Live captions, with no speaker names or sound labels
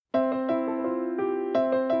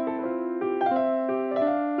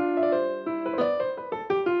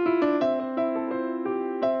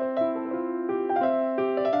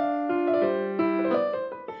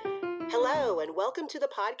to the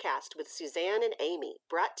podcast with Suzanne and Amy,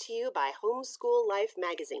 brought to you by Homeschool Life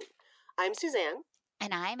magazine. I'm Suzanne.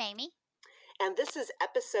 And I'm Amy. And this is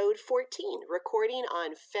episode 14, recording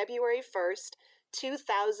on February 1st,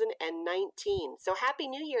 2019. So happy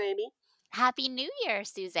New Year, Amy. Happy New Year,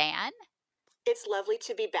 Suzanne. It's lovely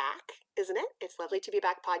to be back, isn't it? It's lovely to be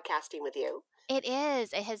back podcasting with you. It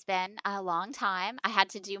is. It has been a long time. I had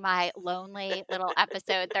to do my lonely little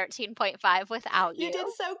episode 13.5 without you. You did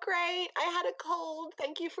so great. I had a cold.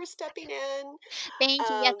 Thank you for stepping in. Thank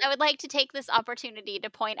you. Yes, I would like to take this opportunity to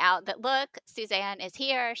point out that, look, Suzanne is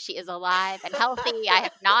here. She is alive and healthy. I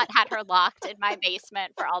have not had her locked in my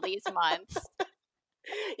basement for all these months.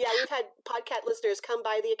 Yeah, we've had podcast listeners come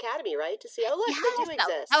by the Academy, right? To see, oh, look, Yes, they do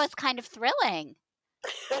exist. that was kind of thrilling.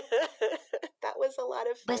 That was a lot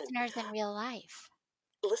of fun. Listeners in real life.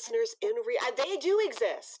 Listeners in real, they do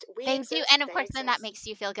exist. They do. And of course, then that makes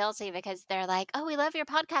you feel guilty because they're like, oh, we love your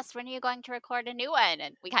podcast. When are you going to record a new one?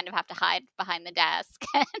 And we kind of have to hide behind the desk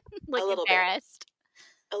and look embarrassed.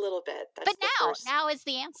 A little bit. But now is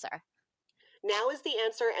the answer. Now is the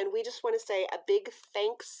answer, and we just want to say a big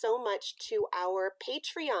thanks so much to our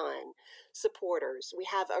Patreon supporters. We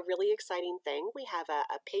have a really exciting thing. We have a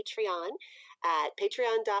Patreon at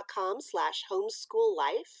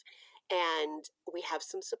patreon.com/homeschoollife, and we have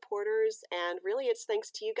some supporters, and really it's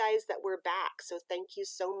thanks to you guys that we're back. So thank you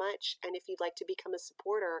so much, and if you'd like to become a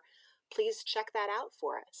supporter, please check that out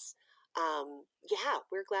for us. Yeah,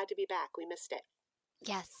 we're glad to be back. We missed it.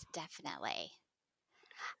 Yes, definitely.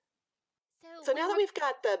 So now that we've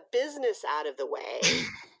got the business out of the way,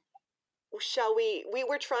 shall we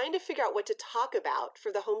were trying to figure out what to talk about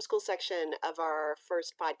for the homeschool section of our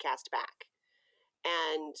first podcast back.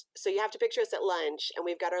 And so you have to picture us at lunch, and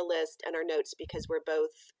we've got our list and our notes because we're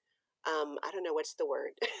both, I don't know, what's the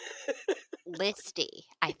word? Listy,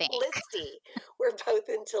 I think. Listy. We're both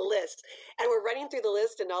into lists, and we're running through the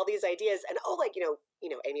list and all these ideas, and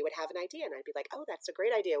Amy would have an idea, and I'd be like, oh, that's a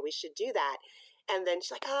great idea. We should do that. And then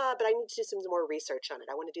she's like, but I need to do some more research on it.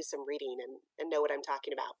 I want to do some reading and know what I'm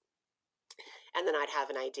talking about. And then I'd have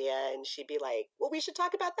an idea, and she'd be like, well, we should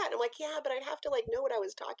talk about that. And I'm like, yeah, but I'd have to know what I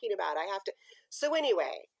was talking about. So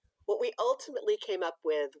anyway, what we ultimately came up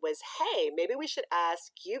with was, hey, maybe we should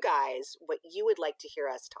ask you guys what you would like to hear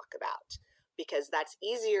us talk about, because that's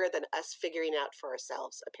easier than us figuring out for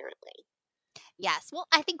ourselves, apparently. Yes. Well,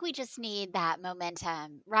 I think we just need that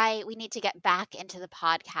momentum, right? We need to get back into the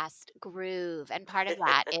podcast groove. And part of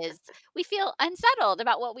that is we feel unsettled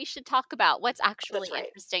about what we should talk about, what's actually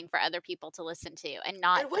interesting for other people to listen to, and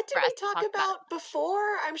not. And what did we talk about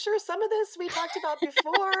before? I'm sure some of this we talked about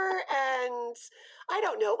before, and I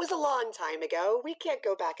don't know. It was a long time ago. We can't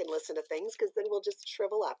go back and listen to things because then we'll just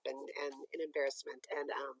shrivel up and in embarrassment. And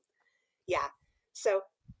yeah. So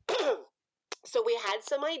So we had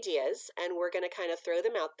some ideas, and we're going to kind of throw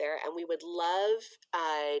them out there, and we would love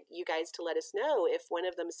you guys to let us know if one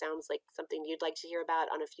of them sounds like something you'd like to hear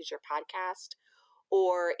about on a future podcast,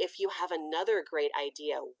 or if you have another great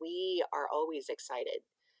idea. We are always excited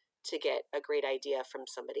to get a great idea from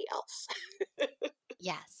somebody else.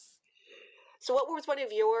 Yes. So what was one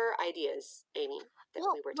of your ideas, Amy?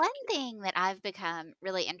 Well, one thing that I've become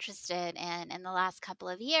really interested in the last couple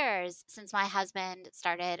of years, since my husband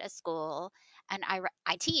started a school, and I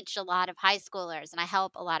teach a lot of high schoolers, and I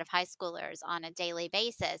help a lot of high schoolers on a daily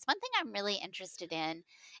basis. One thing I'm really interested in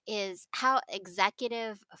is how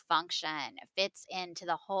executive function fits into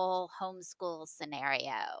the whole homeschool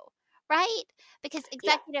scenario, right? Because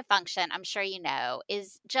executive function, I'm sure you know,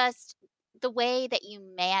 is just the way that you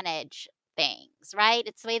manage things, right?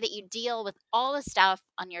 It's the way that you deal with all the stuff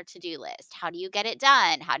on your to-do list. How do you get it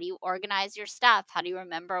done? How do you organize your stuff? How do you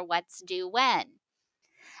remember what's due when?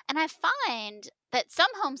 And I find that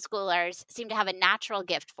some homeschoolers seem to have a natural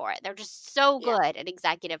gift for it. They're just so good at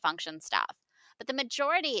executive function stuff. But the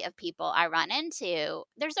majority of people I run into,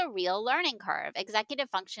 there's a real learning curve. Executive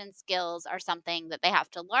function skills are something that they have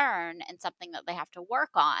to learn and something that they have to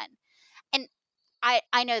work on. And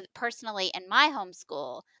I know that personally in my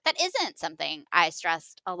homeschool, that isn't something I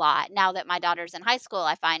stressed a lot. Now that my daughter's in high school,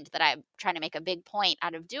 I find that I'm trying to make a big point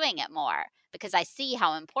out of doing it more because I see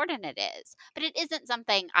how important it is. But it isn't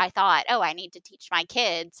something I thought, I need to teach my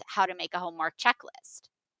kids how to make a homework checklist.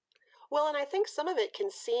 Well, and I think some of it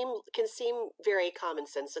can seem very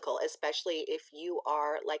commonsensical, especially if you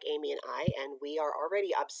are like Amy and I, and we are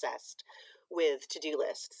already obsessed with to-do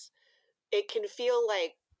lists. It can feel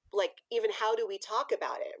like even how do we talk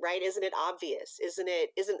about it, right? Isn't it obvious?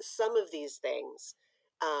 Isn't some of these things,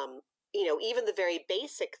 even the very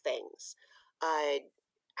basic things,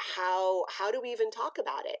 how do we even talk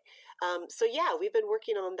about it? So yeah, we've been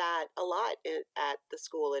working on that a lot at the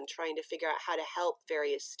school and trying to figure out how to help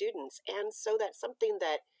various students. And so that's something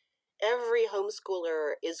that every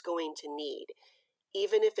homeschooler is going to need,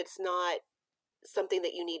 even if it's not something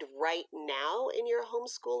that you need right now in your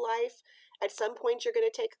homeschool life. At some point, you're going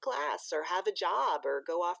to take a class or have a job or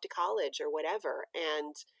go off to college or whatever.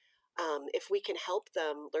 And if we can help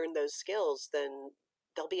them learn those skills, then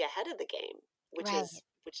they'll be ahead of the game, Right.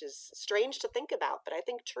 which is strange to think about, but I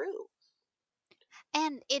think true.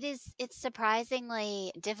 And it's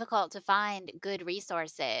surprisingly difficult to find good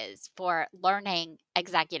resources for learning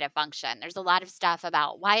executive function. There's a lot of stuff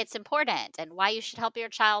about why it's important and why you should help your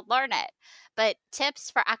child learn it. But tips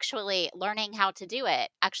for actually learning how to do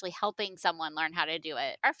it, actually helping someone learn how to do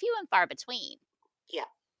it, are few and far between. Yeah,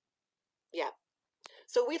 yeah.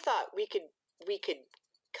 So we thought we could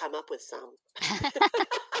come up with some.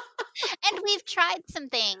 And we've tried some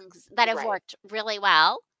things that have Right. worked really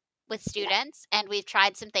well with Yeah. students, and we've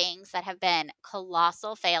tried some things that have been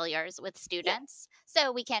colossal failures with Yeah. students.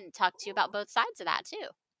 So we can talk to you about both sides of that too.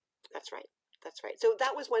 That's right. That's right. So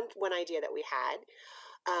that was one idea that we had.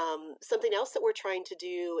 Something else that we're trying to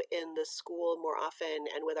do in the school more often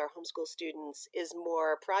and with our homeschool students is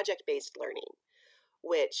more project based learning,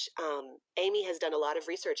 which Amy has done a lot of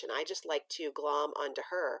research, and I just like to glom onto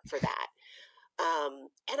her for that.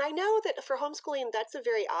 And I know that for homeschooling, that's a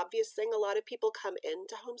very obvious thing. A lot of people come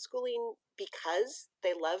into homeschooling because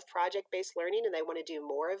they love project based learning and they want to do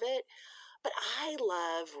more of it. But I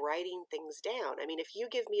love writing things down. I mean, if you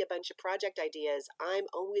give me a bunch of project ideas, I'm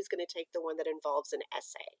always going to take the one that involves an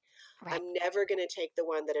essay. Right. I'm never going to take the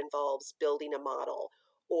one that involves building a model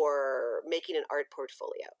or making an art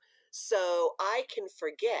portfolio. So I can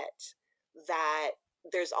forget that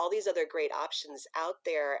there's all these other great options out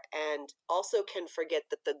there, and also can forget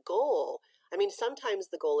that the goal, I mean, sometimes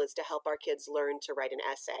the goal is to help our kids learn to write an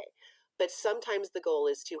essay, but sometimes the goal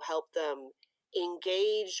is to help them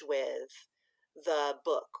engage with the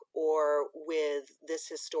book or with this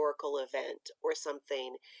historical event or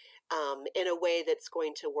something, in a way that's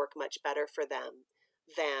going to work much better for them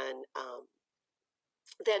than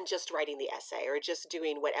than just writing the essay or just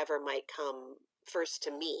doing whatever might come first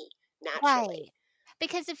to me Right. naturally.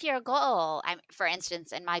 Because if your goal, for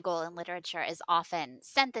instance, and my goal in literature is often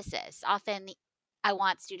synthesis, often I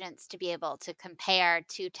want students to be able to compare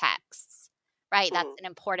two texts, right? That's Hmm. an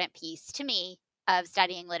important piece to me of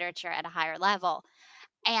studying literature at a higher level.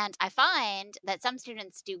 And I find that some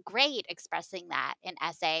students do great expressing that in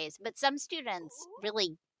essays, but some students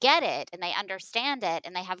really get it and they understand it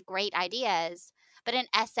and they have great ideas. But an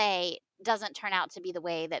essay doesn't turn out to be the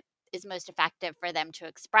way that is most effective for them to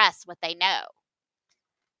express what they know.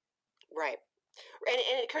 Right. And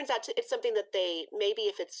it turns out it's something that they, maybe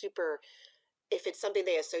if it's super, if it's something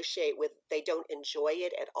they associate with, they don't enjoy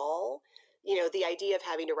it at all. You know, the idea of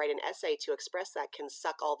having to write an essay to express that can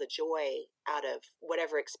suck all the joy out of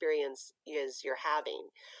whatever experience is you're having.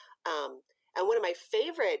 And one of my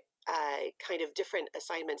favorite kind of different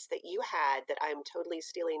assignments that you had that I'm totally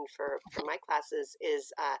stealing for my classes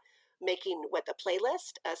is making what, the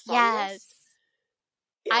playlist, a song Yes. list.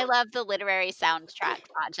 I Yeah. love the literary soundtrack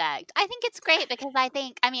project. I think it's great because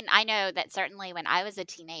I know that certainly when I was a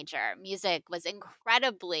teenager, music was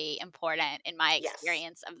incredibly important in my Yes.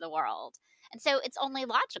 experience of the world. And so it's only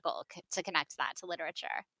logical to connect that to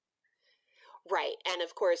literature. Right. And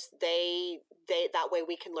of course they that way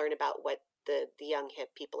we can learn about what the young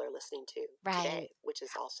hip people are listening to Right. today, which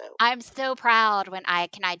is also, I'm so proud when I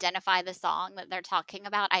can identify the song that they're talking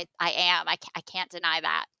about. I am. I can't deny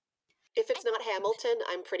that. if it's not Hamilton,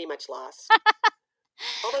 I'm pretty much lost.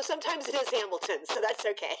 Although sometimes it is Hamilton, so that's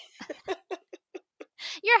okay.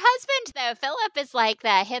 Your husband, though, Philip, is like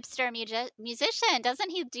the hipster musician. Doesn't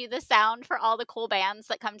he do the sound for all the cool bands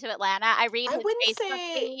that come to Atlanta? I read I his wouldn't Facebook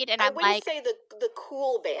say feed and I I'm wouldn't like, say the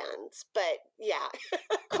cool bands, but yeah.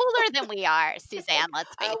 cooler than we are, Suzanne,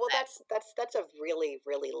 let's face Well, it. that's a really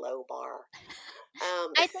really low bar.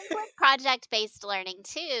 Um, I think with project based learning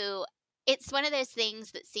too, it's one of those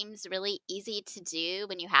things that seems really easy to do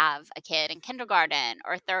when you have a kid in kindergarten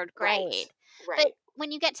or third right, grade. But right,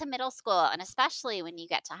 when you get to middle school, and especially when you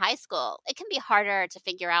get to high school, it can be harder to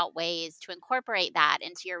figure out ways to incorporate that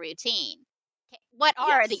into your routine. What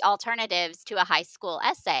are the yes. alternatives to a high school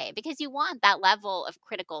essay? Because you want that level of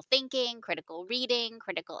critical thinking, critical reading,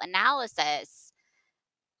 critical analysis.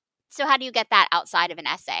 So, how do you get that outside of an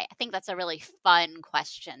essay? I think that's a really fun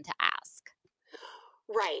question to ask.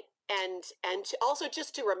 Right. And also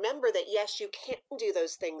just to remember that yes, you can do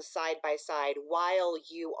those things side by side while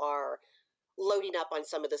you are loading up on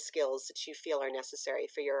some of the skills that you feel are necessary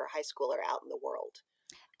for your high schooler out in the world.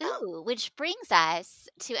 Ooh, which brings us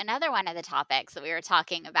to another one of the topics that we were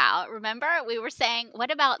talking about. Remember, we were saying,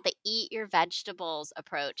 what about the eat your vegetables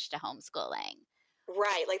approach to homeschooling?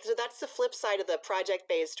 Right. Like, so that's the flip side of the project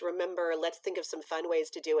based. Remember, let's think of some fun ways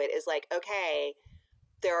to do it is like, okay,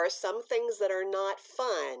 there are some things that are not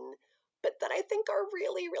fun, but that I think are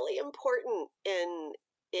really, really important in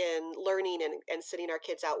learning and sitting our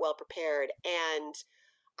kids out well prepared. And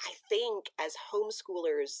I think as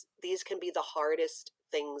homeschoolers, these can be the hardest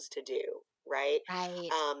things to do, right?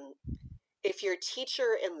 Right, Um, if your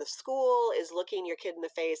teacher in the school is looking your kid in the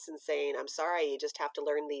face and saying, "I'm sorry, you just have to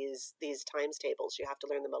learn these times tables. You have to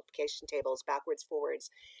learn the multiplication tables backwards, forwards,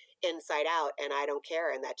 inside out, and I don't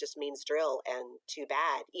care, and that just means drill, and too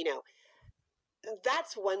bad."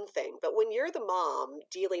 That's one thing. But when you're the mom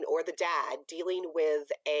dealing or the dad dealing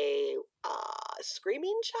with a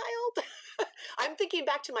screaming child, I'm thinking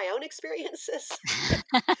back to my own experiences.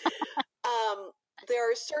 um,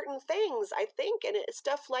 there are certain things I think, and it's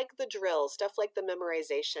stuff like the drill, stuff like the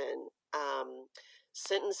memorization,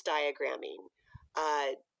 sentence diagramming,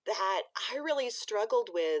 that I really struggled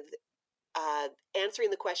with answering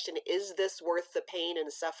the question: Is this worth the pain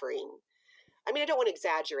and suffering? I mean, I don't want to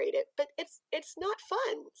exaggerate it, but it's not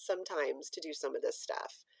fun sometimes to do some of this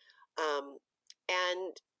stuff. Um,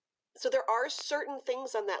 and so there are certain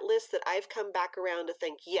things on that list that I've come back around to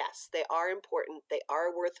think, yes, they are important, they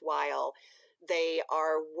are worthwhile, they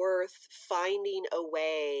are worth finding a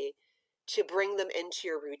way to bring them into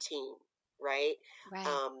your routine, right?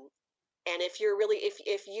 right, Um, and if you're really,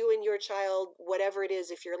 if you and your child, whatever it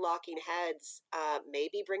is, if you're locking heads,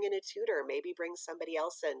 maybe bring in a tutor, maybe bring somebody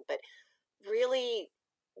else in, but really,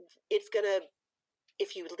 it's gonna,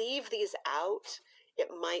 if you leave these out, it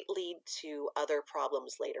might lead to other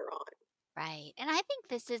problems later on. right. And I think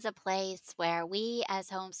this is a place where we as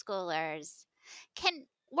homeschoolers can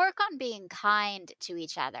work on being kind to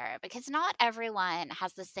each other because not everyone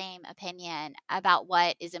has the same opinion about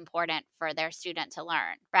what is important for their student to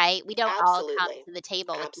learn, right? We don't all come Absolutely. to the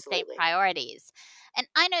table with the same Absolutely. priorities. And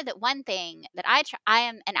I know that one thing that I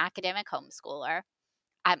am an academic homeschooler.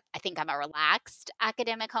 I think I'm a relaxed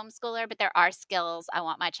academic homeschooler, but there are skills I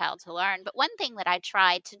want my child to learn. But one thing that I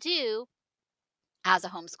try to do as a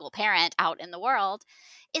homeschool parent out in the world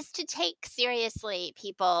is to take seriously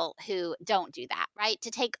people who don't do that, right?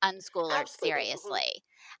 To take unschoolers Absolutely. seriously.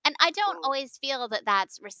 And I don't Hmm. always feel that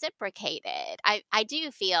that's reciprocated. I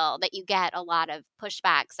do feel that you get a lot of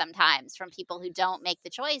pushback sometimes from people who don't make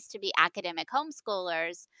the choice to be academic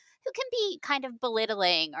homeschoolers who can be kind of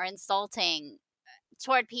belittling or insulting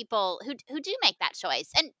toward people who do make that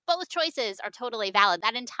choice. And both choices are totally valid.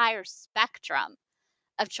 That entire spectrum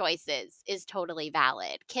of choices is totally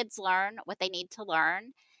valid. Kids learn what they need to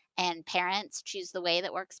learn, and parents choose the way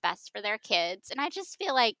that works best for their kids. And I just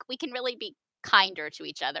feel like we can really be kinder to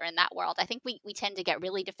each other in that world. I think we tend to get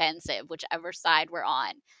really defensive, whichever side we're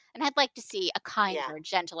on. And I'd like to see a Yeah. kinder,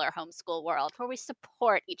 gentler homeschool world where we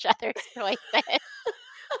support each other's choices.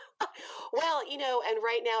 Well, and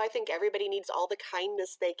right now I think everybody needs all the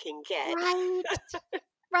kindness they can get. Right.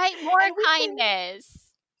 Right. More And we can,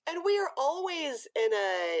 kindness. and we are always in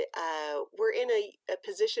we're in a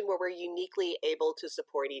position where we're uniquely able to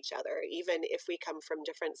support each other. Even if we come from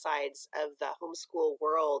different sides of the homeschool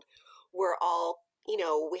world, we're all,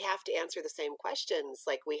 we have to answer the same questions.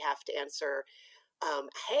 Like we have to answer,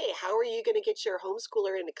 hey, how are you going to get your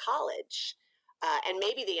homeschooler into college? And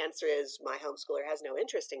maybe the answer is my homeschooler has no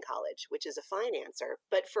interest in college, which is a fine answer.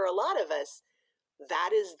 But for a lot of us,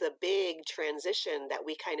 that is the big transition that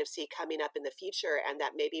we kind of see coming up in the future, and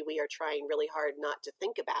that maybe we are trying really hard not to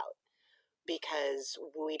think about because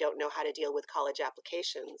we don't know how to deal with college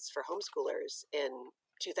applications for homeschoolers in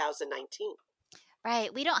 2019.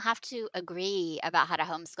 Right. We don't have to agree about how to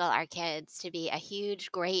homeschool our kids to be a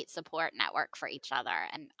huge, great support network for each other.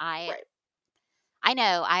 And Right. I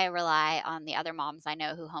know I rely on the other moms I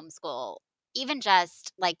know who homeschool, even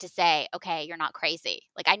just like to say, okay, you're not crazy.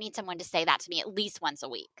 Like I need someone to say that to me at least once a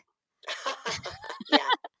week,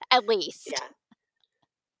 Yeah. at least. Yeah.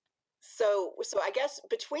 So I guess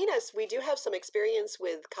between us, we do have some experience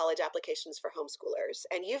with college applications for homeschoolers,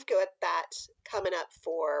 and you've got that coming up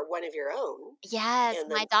for one of your own Yes, in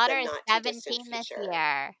my the daughter is not too distant 17 this future.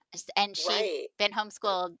 year, and she's Right. been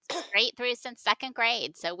homeschooled straight through since second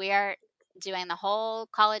grade. So we are doing the whole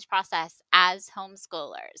college process as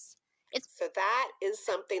homeschoolers. It's So that is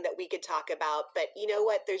something that we could talk about. But you know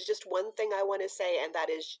what? There's just one thing I want to say, and that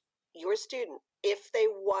is your student, if they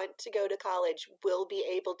want to go to college, will be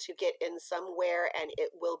able to get in somewhere and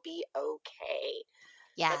it will be okay.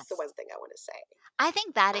 That's the yes. one thing I want to say. I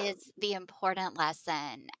think that Um, is the important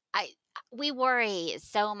lesson. we worry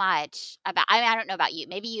so much about, I mean, I don't know about you,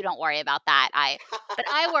 maybe you don't worry about that, but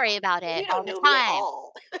I worry about it You all don't the know me at time.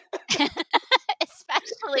 all.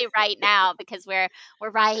 Especially right now because we're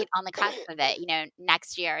right on the cusp of it. You know,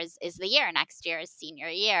 next year is the year. Next year is senior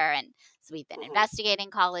year, and so we've been Mhm.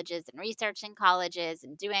 investigating colleges and researching colleges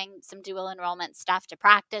and doing some dual enrollment stuff to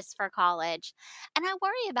practice for college. And I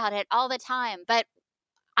worry about it all the time, but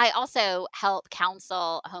I also help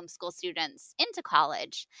counsel homeschool students into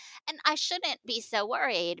college. And I shouldn't be so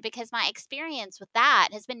worried because my experience with that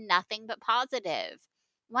has been nothing but positive.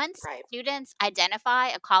 Once Right. students identify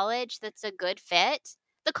a college that's a good fit,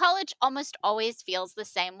 the college almost always feels the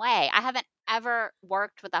same way. I haven't ever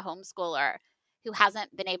worked with a homeschooler who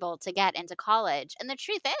hasn't been able to get into college. And the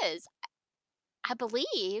truth is, I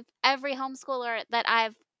believe every homeschooler that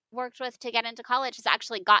I've worked with to get into college has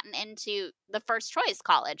actually gotten into the first choice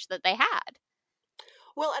college that they had.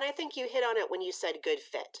 Well, and I think you hit on it when you said good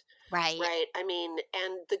fit, Right, right? I mean,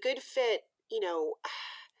 and the good fit,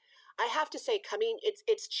 I have to say,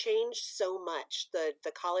 it's changed so much. The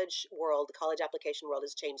college world, the college application world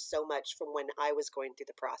has changed so much from when I was going through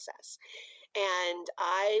the process. And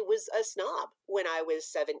I was a snob when I was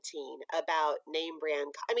 17 about name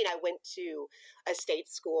brand. I mean, I went to a state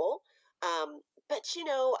school, but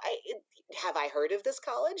have I heard of this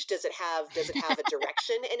college? Does it have a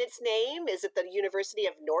direction in its name? Is it the University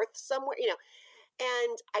of North somewhere?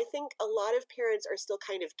 And I think a lot of parents are still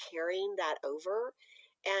kind of carrying that over.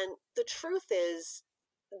 And the truth is,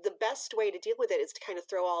 the best way to deal with it is to kind of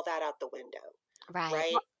throw all that out the window, right. right?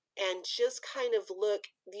 Well, And just kind of look,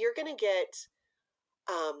 you're going to get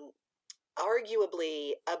um,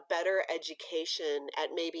 arguably a better education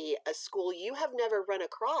at maybe a school you have never run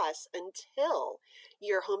across until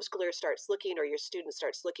your homeschooler starts looking or your student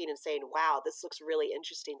starts looking and saying, wow, this looks really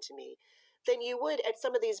interesting to me, than you would at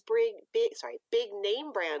some of these big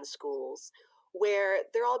name brand schools where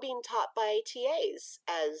they're all being taught by TAs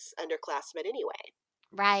as underclassmen anyway.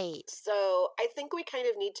 right. So I think we kind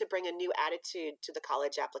of need to bring a new attitude to the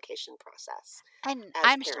college application process And as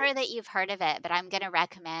I'm sure that parents. you've heard of it, but I'm going to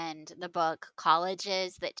recommend the book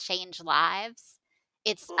Colleges That Change Lives.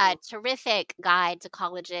 It's a Hmm. terrific guide to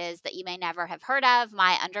colleges that you may never have heard of.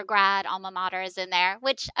 My undergrad alma mater is in there,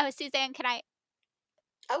 which, oh, Suzanne,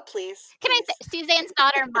 Oh, please, can I please. say Suzanne's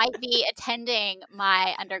daughter might be attending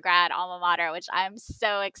my undergrad alma mater, which I'm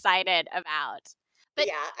so excited about. But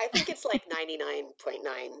Yeah, I think it's like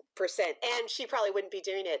 99.9%. And she probably wouldn't be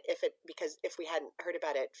doing it if we hadn't heard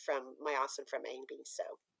about it from my awesome friend Amy. So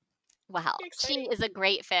well, she exciting. is a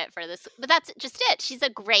great fit for this, but that's just it. She's a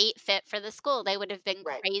great fit for the school. They would have been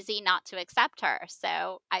Right. crazy not to accept her.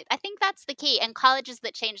 So I think that's the key. And colleges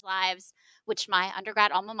that change lives, which my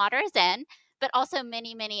undergrad alma mater is in, but also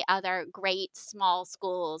many, many other great small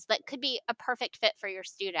schools that could be a perfect fit for your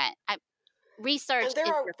student. Research And there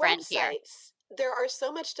is are your friend here. websites. There are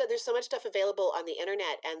so much stuff. There's so much stuff available on the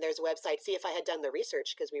internet, and there's websites. See, if I had done the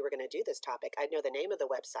research because we were going to do this topic, I'd know the name of the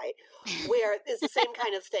website. Where it's the same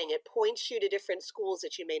kind of thing. It points you to different schools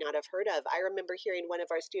that you may not have heard of. I remember hearing one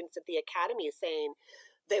of our students at the academy saying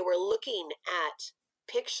they were looking at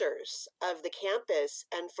pictures of the campus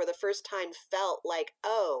and for the first time felt like,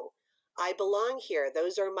 oh, I belong here.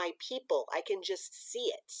 Those are my people. I can just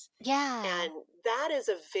see it. Yeah. And that is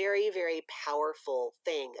a very, very powerful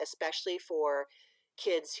thing, especially for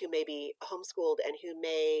kids who may be homeschooled and who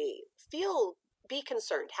may be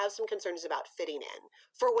concerned, have some concerns about fitting in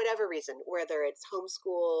for whatever reason, whether it's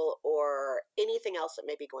homeschool or anything else that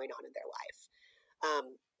may be going on in their life.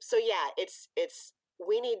 So yeah,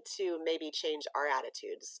 we need to maybe change our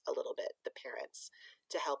attitudes a little bit, the parents,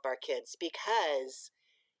 to help our kids because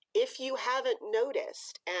if you haven't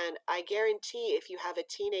noticed, and I guarantee if you have a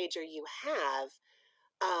teenager, you have,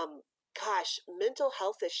 um, gosh, mental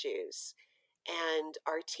health issues, and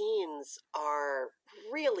our teens are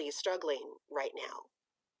really struggling right now.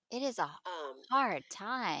 It is a Um, hard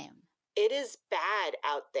time. it is bad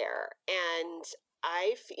out there, and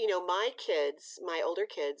my kids, my older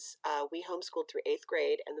kids, we homeschooled through eighth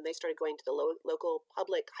grade, and then they started going to the local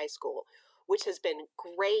public high school, which has been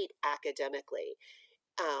great academically.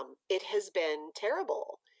 It has been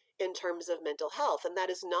terrible in terms of mental health, and that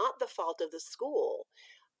is not the fault of the school.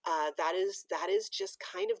 That is just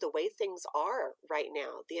kind of the way things are right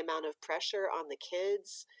now. The amount of pressure on the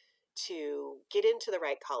kids to get into the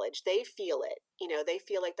right college, they feel it. They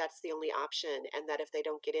feel like that's the only option, and that if they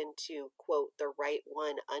don't get into quote the right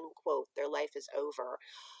one unquote, their life is over.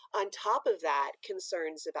 On top of that,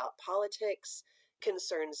 concerns about politics,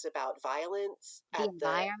 concerns about violence The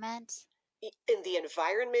environment. in the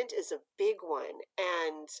environment is a big one,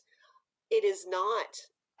 and it is not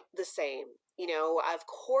the same. Of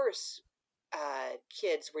course,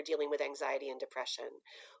 kids were dealing with anxiety and depression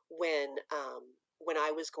when when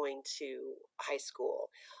I was going to high school,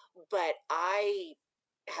 but I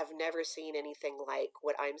have never seen anything like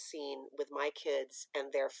what I'm seeing with my kids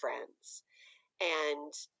and their friends.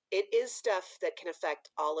 And it is stuff that can affect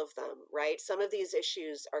all of them, right? Some of these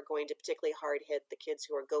issues are going to particularly hard hit the kids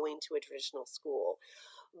who are going to a traditional school,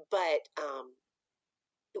 but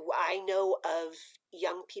I know of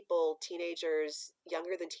young people, teenagers,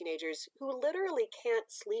 younger than teenagers, who literally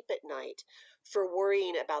can't sleep at night for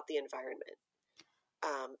worrying about the environment,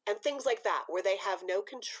 and things like that, where they have no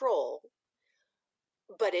control,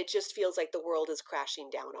 but it just feels like the world is crashing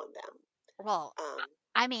down on them. Well, Um,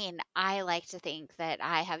 I mean, I like to think that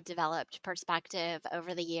I have developed perspective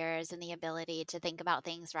over the years and the ability to think about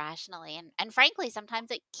things rationally. And frankly,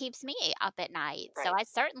 sometimes it keeps me up at night. So right. I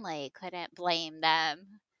certainly couldn't blame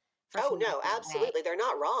them for Oh, feeling no, that way. absolutely. They're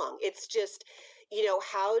not wrong. It's just,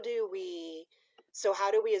 how do we, so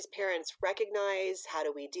how do we as parents recognize, how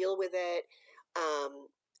do we deal with it? Um,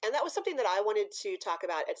 and that was something that I wanted to talk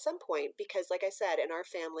about at some point because, like I said, in our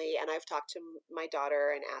family, and I've talked to my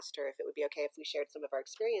daughter and asked her if it would be okay if we shared some of our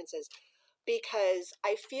experiences because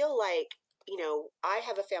I feel like, I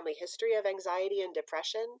have a family history of anxiety and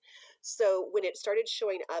depression. So when it started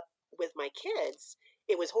showing up with my kids,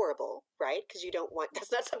 it was horrible, right? Because you don't want,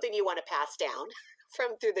 that's not something you want to pass down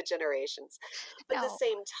from through the generations. But at the No.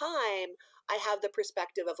 same time, I have the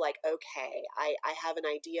perspective of like, okay, I have an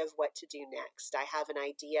idea of what to do next. I have an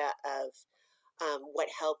idea of what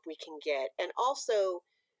help we can get. And also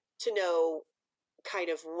to know kind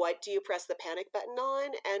of what do you press the panic button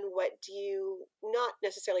on and what do you not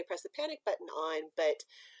necessarily press the panic button on, but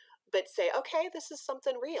say, okay, this is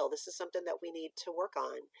something real, this is something that we need to work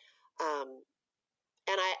on.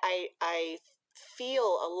 And I feel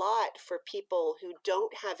a lot for people who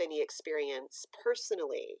don't have any experience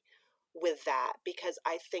personally with that, because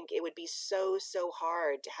I think it would be so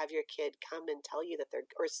hard to have your kid come and tell you that they're,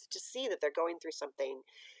 or to see that they're going through something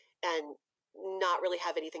and not really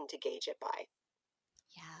have anything to gauge it by.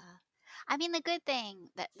 Yeah. I mean, the good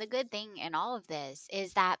thing in all of this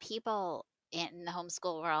is that people in the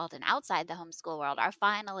homeschool world and outside the homeschool world are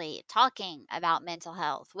finally talking about mental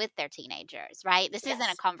health with their teenagers, right? This isn't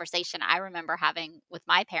a Yes. conversation I remember having with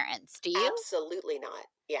my parents. Do you? Absolutely not.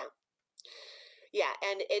 Yeah. Yeah,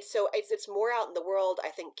 and it's more out in the world. I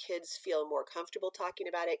think kids feel more comfortable talking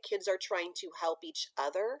about it. Kids are trying to help each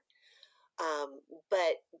other.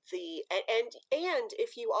 But and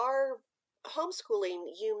if you are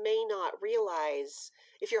homeschooling, you may not realize,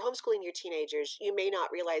 if you're homeschooling your teenagers, you may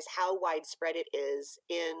not realize how widespread it is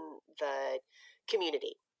in the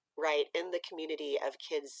community, right? In the community of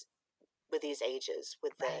kids with these ages,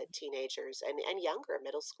 with Right. the teenagers and younger,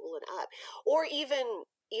 middle school and up, or even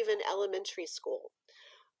elementary school.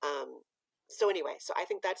 um, so anyway, so I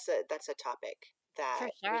think that's a topic For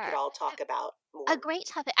that we could sure. all talk about A more. great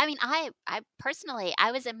topic. I mean, I personally,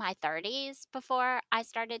 I was in my 30s before I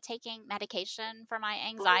started taking medication for my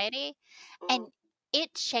Hmm. anxiety, Hmm. and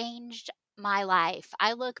it changed my life.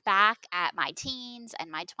 I look back at my teens and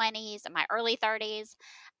my 20s and my early 30s,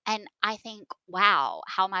 and I think, wow,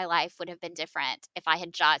 how my life would have been different if I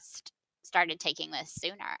had just started taking this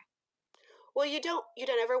sooner. Well, you don't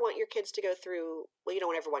ever want your kids to go through. Well, you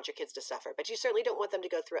don't ever want your kids to suffer, but you certainly don't want them to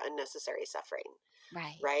go through unnecessary suffering,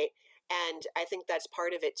 Right. right? And I think that's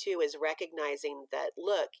part of it too, is recognizing that,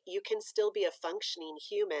 look, you can still be a functioning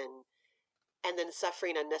human and then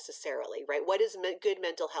suffering unnecessarily, right? What does good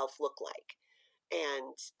mental health look like?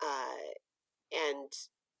 And and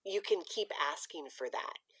you can keep asking for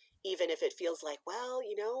that, even if it feels like, well,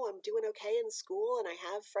 I'm doing okay in school and I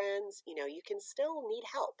have friends. You can still need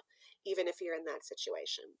help even if you're in that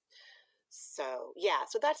situation. So yeah,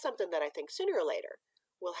 so that's something that I think sooner or later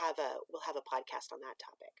we'll have a podcast on that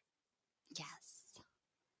topic. Yes.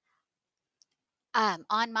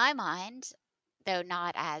 On my mind, though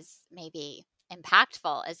not as maybe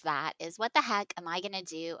impactful as that, is what the heck am I going to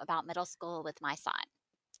do about middle school with my son?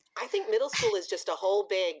 I think middle school is just a whole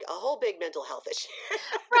big mental health issue.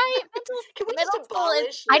 Right, Can we just middle school is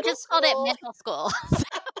abolish I middle just called it school? mental school.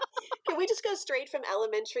 Can we just go straight from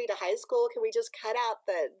elementary to high school? Can we just cut out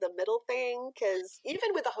the middle thing? Because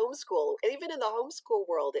even with the homeschool, even in the homeschool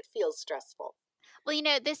world, it feels stressful. Well,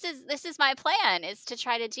 this is my plan, is to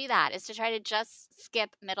try to do that, is to try to just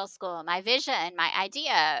skip middle school. My vision, my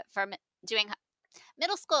idea for doing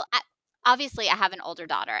middle school, obviously I have an older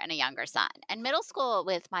daughter and a younger son, and middle school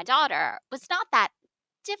with my daughter was not that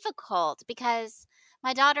difficult because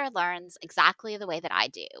my daughter learns exactly the way that I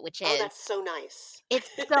do, which Oh, is that's so nice. it's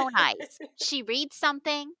so nice. She reads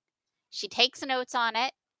something, she takes notes on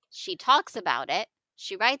it, she talks about it,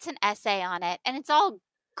 she writes an essay on it, and it's all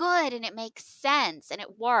good and it makes sense and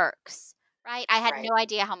it works, right? I had Right. no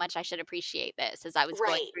idea how much I should appreciate this as I was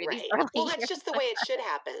going Right, through these right. Well, early that's years just the with way it her. should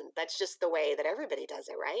happen. That's just the way that everybody does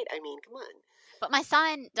it, right? I mean, come on. But my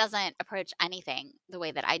son doesn't approach anything the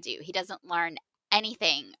way that I do. He doesn't learn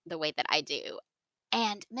anything the way that I do.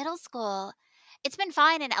 And middle school, it's been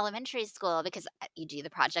fine in elementary school because you do the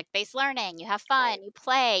project based learning, you have Right. fun, you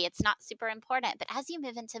play, it's not super important. But as you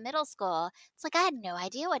move into middle school, it's like I had no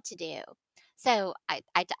idea what to do. So I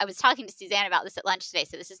was talking to Suzanne about this at lunch today,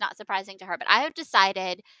 so this is not surprising to her. But I have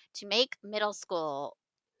decided to make middle school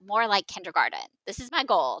more like kindergarten. This is my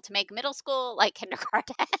goal, to make middle school like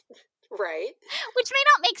kindergarten. Right. Which may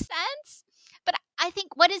not make sense, but I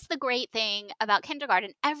think what is the great thing about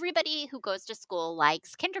kindergarten? Everybody who goes to school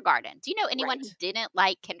likes kindergarten. Do you know anyone who Right. didn't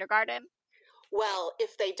like kindergarten? Well,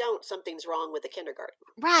 if they don't, something's wrong with the kindergarten.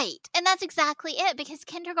 Right. And that's exactly it, because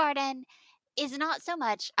kindergarten is not so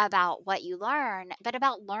much about what you learn, but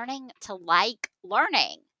about learning to like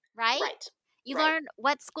learning, right? Right. You Right. learn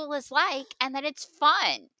what school is like and that it's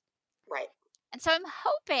fun. Right. And so I'm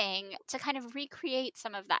hoping to kind of recreate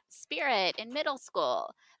some of that spirit in middle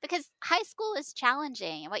school, because high school is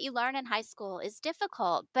challenging and what you learn in high school is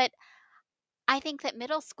difficult. But I think that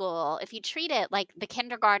middle school, if you treat it like the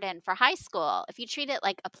kindergarten for high school, if you treat it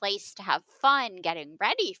like a place to have fun getting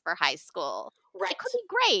ready for high school, it could Right. be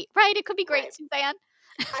great, right? It could be great, Right. Suzanne.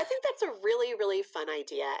 I think that's a really, really fun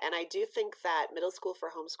idea. And I do think that middle school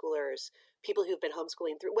for homeschoolers, people who've been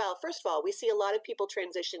homeschooling through, well, first of all, we see a lot of people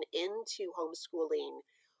transition into homeschooling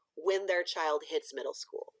when their child hits middle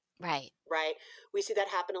school, Right. right? We see that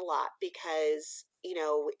happen a lot because,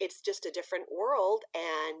 it's just a different world.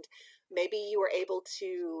 And maybe you were able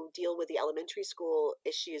to deal with the elementary school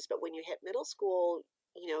issues, but when you hit middle school,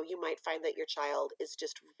 you might find that your child is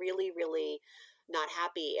just really, really not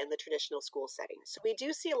happy in the traditional school setting. So we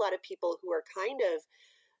do see a lot of people who are kind of,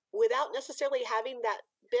 without necessarily having that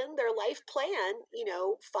been their life plan,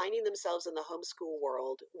 finding themselves in the homeschool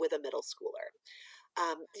world with a middle schooler.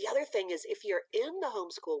 The other thing is, if you're in the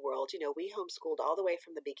homeschool world, we homeschooled all the way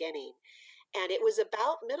from the beginning. And it was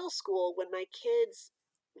about middle school when my kids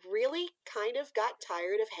really kind of got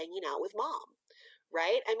tired of hanging out with mom,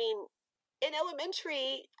 right? I mean, in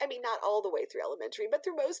elementary, I mean, not all the way through elementary, but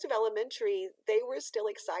through most of elementary, they were still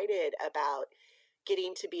excited about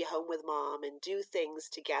getting to be home with mom and do things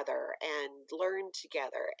together and learn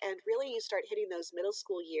together. And really, you start hitting those middle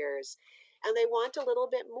school years and they want a little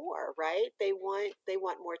bit more, right? They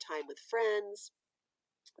want more time with friends.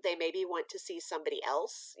 They maybe want to see somebody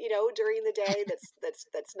else, during the day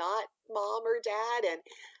that's not mom or dad and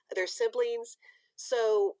their siblings.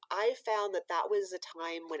 So I found that that was a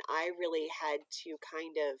time when I really had to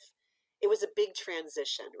kind of, it was a big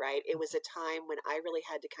transition, right? It was a time when I really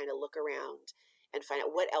had to kind of look around and find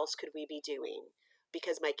out what else could we be doing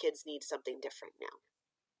because my kids need something different now.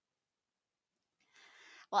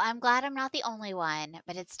 Well, I'm glad I'm not the only one,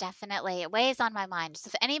 but it's definitely, it weighs on my mind. So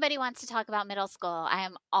if anybody wants to talk about middle school, I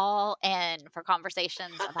am all in for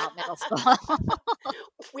conversations about middle school.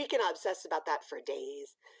 We can obsess about that for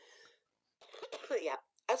days. Yeah.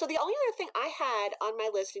 So the only other thing I had on my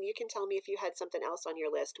list, and you can tell me if you had something else on your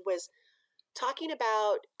list, was talking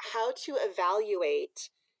about how to evaluate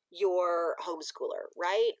your homeschooler,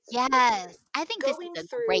 right? If you're Yes, I think this is going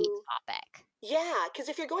a great through, topic. yeah, because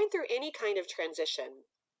if you're going through any kind of transition,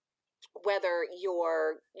 whether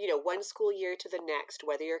you're, one school year to the next,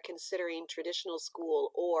 whether you're considering traditional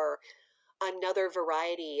school or another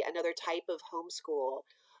variety, another type of homeschool,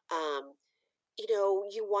 um,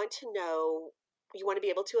 you want to know, you want to be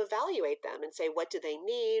able to evaluate them and say, what do they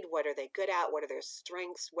need? What are they good at? What are their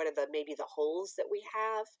strengths? What are maybe the holes that we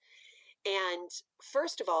have? And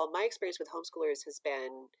first of all, my experience with homeschoolers has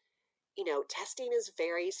been, testing is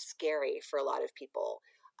very scary for a lot of people.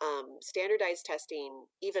 Standardized testing,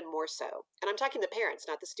 even more so. And I'm talking the parents,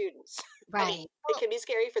 not the students. I mean, Right. it can be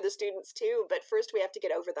scary for the students too, but first we have to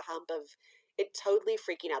get over the hump of it totally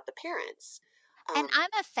freaking out the parents. And Um, I'm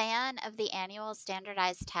a fan of the annual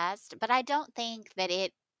standardized test, but I don't think that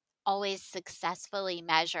it always successfully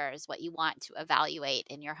measures what you want to evaluate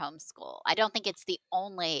in your homeschool. I don't think it's the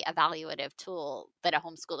only evaluative tool that a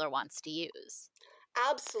homeschooler wants to use.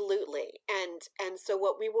 Absolutely. And so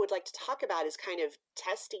what we would like to talk about is kind of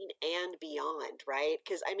testing and beyond, right?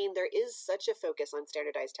 Because I mean there is such a focus on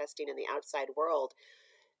standardized testing in the outside world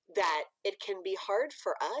that it can be hard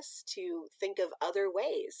for us to think of other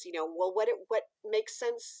ways. Well, what makes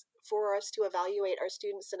sense for us to evaluate our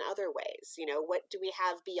students in other ways? What do we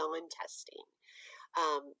have beyond testing?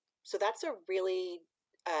 So that's a really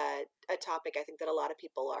a topic I think that a lot of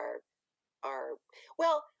people are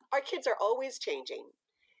well, our kids are always changing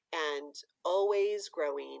and always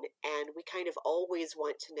growing, and we kind of always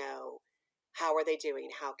want to know, how are they doing?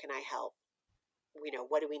 How can I help?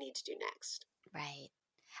 What do we need to do next? Right.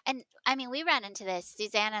 And I mean, we ran into this.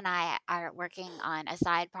 Suzanne and I are working on a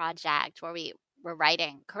side project where we're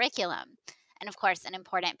writing curriculum. And of course, an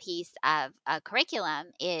important piece of a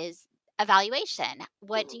curriculum is evaluation.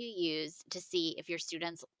 What do Hmm. you use to see if your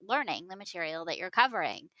students learning the material that you're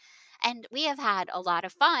covering? And we have had a lot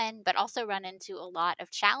of fun, but also run into a lot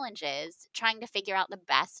of challenges trying to figure out the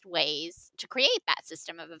best ways to create that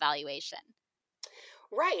system of evaluation.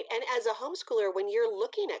 Right. And as a homeschooler, when you're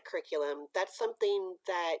looking at curriculum, that's something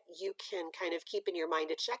that you can kind of keep in your mind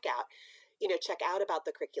to check out. Check out about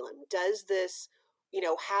the curriculum. Does this,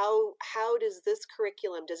 how does this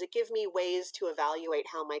curriculum, does it give me ways to evaluate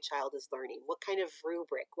how my child is learning? What kind of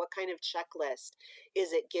rubric, what kind of checklist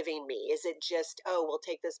is it giving me? Is it just, oh, we'll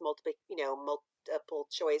take this multiple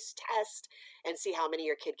choice test and see how many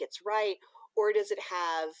your kid gets right? Or does it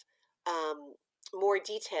have more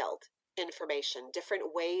detailed information,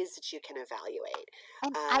 different ways that you can evaluate?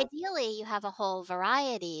 And Uh, ideally, you have a whole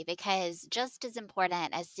variety because just as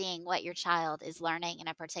important as seeing what your child is learning in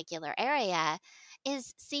a particular area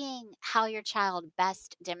is seeing how your child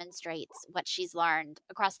best demonstrates what she's learned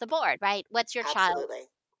across the board, right? What's your Absolutely.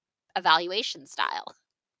 child's evaluation style?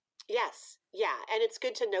 Yes. Yeah. And it's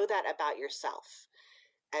good to know that about yourself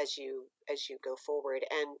as you go forward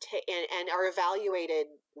and are evaluated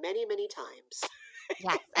many, many times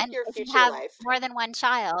Yes. in And your if you future have life. more than one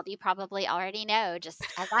child, you probably already know, just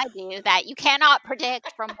as I do, that you cannot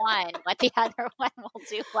predict from one what the other one will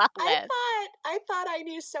do well with. I thought I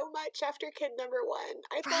knew so much after kid number one.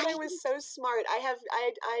 I thought I was Right. so smart.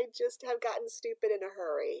 I just have gotten stupid in a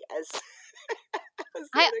hurry as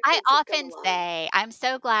the other I kids have come often along. say, I'm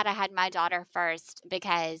so glad I had my daughter first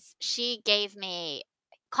because she gave me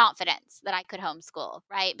confidence that I could homeschool,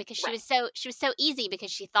 right? Because Right. she was so easy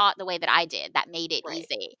because she thought the way that I did. That made it Right.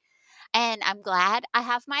 easy. And I'm glad I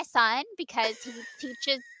have my son because he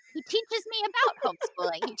teaches me about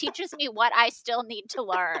homeschooling. He teaches me what I still need to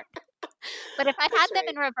learn. But if I'd had That's them right.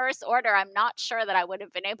 in reverse order, I'm not sure that I would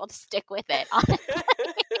have been able to stick with it, honestly.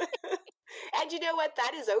 And you know what?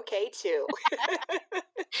 That is okay too.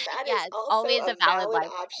 That is Yes, also always a a valid valid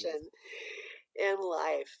life choice. option in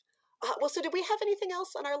life. Well, so do we have anything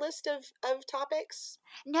else on our list of topics?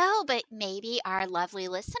 No, but maybe our lovely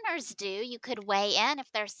listeners do. You could weigh in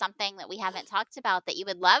if there's something that we haven't talked about that you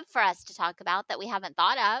would love for us to talk about that we haven't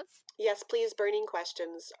thought of. Yes, please. Burning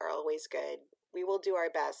questions are always good. We will do our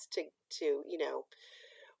best to.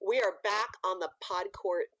 We are back on the podcast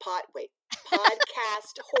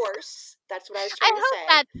horse. That's what I was I trying to hope say.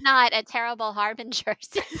 that's not a terrible harbinger,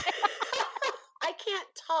 Susan. I can't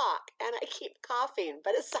talk and I keep coughing,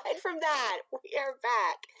 but aside from that, we are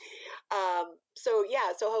back. So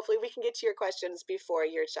yeah, so hopefully we can get to your questions before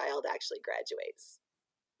your child actually graduates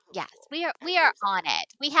Yes, homeschool and we are moves on on.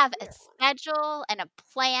 it. We have We a are on schedule and a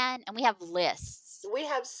plan, and we have lists. it. We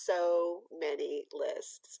have so many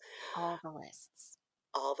lists, All the lists.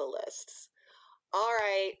 all the lists. All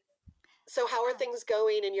right. So how are things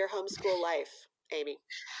going in your homeschool life, Amy?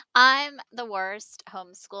 I'm the worst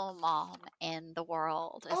homeschool mom in the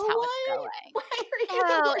world, is Oh, how it's why? going. Why are you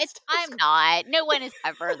the No, it's worst I'm homeschool? not. No one is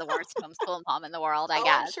ever the worst homeschool mom in the world, I Oh,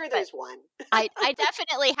 I'm guess. sure But there's one. I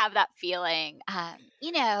definitely have that feeling,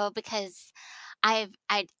 because I've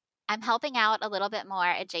I I'm helping out a little bit more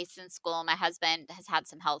at Jason's school. My husband has had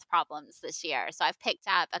some health problems this year, so I've picked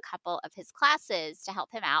up a couple of his classes to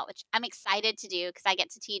help him out, which I'm excited to do because I get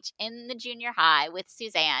to teach in the junior high with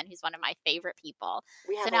Suzanne, who's one of my favorite people.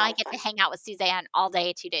 We So have a now I lot of get to fun. hang out with Suzanne all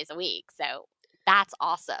day, 2 days a week. So that's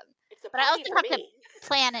awesome. It's a But I party also for have to me.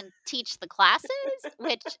 plan and teach the classes,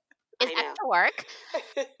 which is I know. extra work.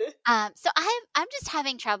 So I'm just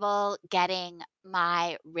having trouble getting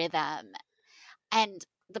my rhythm and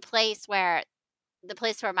the place where the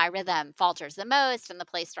place where my rhythm falters the most and the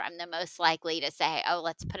place where I'm the most likely to say, "Oh,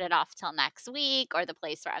 let's put it off till next week," or the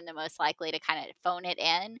place where I'm the most likely to kind of phone it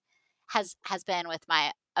in has been with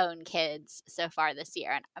my own kids so far this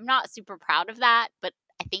year. And I'm not super proud of that, but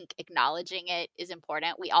I think acknowledging it is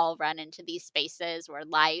important. We all run into these spaces where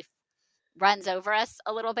life runs over us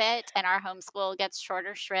a little bit and our homeschool gets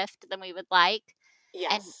shorter shrift than we would like.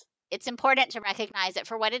 And Yes. it's important to recognize it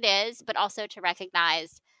for what it is, but also to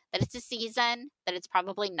recognize that it's a season, that it's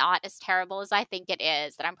probably not as terrible as I think it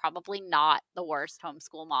is, that I'm probably not the worst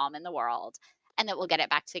homeschool mom in the world, and that we'll get it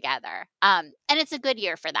back together. And it's a good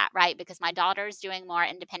year for that, right? Because my daughter's doing more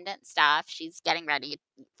independent stuff. She's getting ready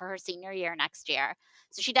for her senior year next year.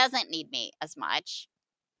 So she doesn't need me as much.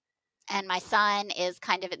 And my son is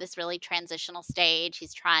kind of at this really transitional stage.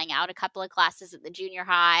 He's trying out a couple of classes at the junior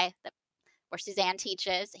high that where Suzanne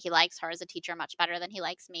teaches. He likes her as a teacher much better than he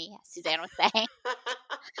likes me, as Suzanne was saying.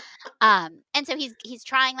 And so he's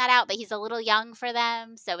trying that out, but he's a little young for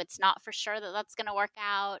them, so it's not for sure that that's gonna work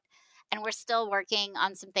out, and we're still working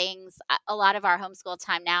on some things. A lot of our homeschool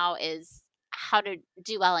time now is how to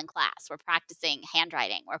do well in class. We're practicing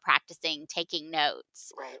handwriting, we're practicing taking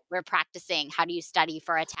notes, Right. we're practicing how do you study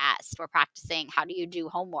for a test, we're practicing how do you do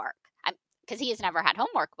homework. Because he has never had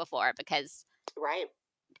homework before because, Right.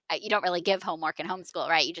 you don't really give homework in homeschool,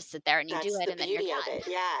 right? You just sit there and you do That's it, the and then you're beauty of done. it.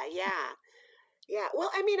 Yeah, yeah. Yeah.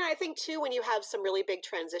 Well, I mean, I think too, when you have some really big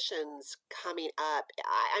transitions coming up,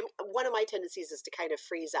 one of my tendencies is to kind of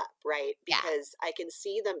freeze up, right? Yeah, Because I can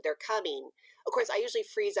see them, they're coming. Of course, I usually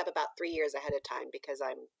freeze up about 3 years ahead of time because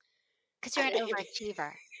because 'cause you're I'm an maybe,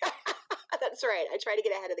 overachiever. that's right. I try to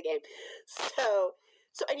get ahead of the game. So,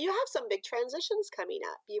 and you have some big transitions coming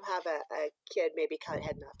up. You have a kid maybe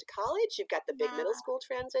heading off to college. You've got the big Yeah. middle school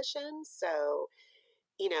transition. So,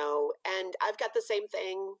 and I've got the same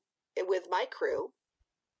thing with my crew.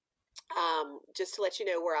 Just to let you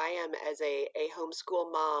know where I am as a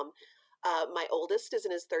homeschool mom, my oldest is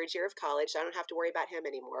in his third year of college. So I don't have to worry about him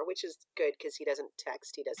anymore, which is good because he doesn't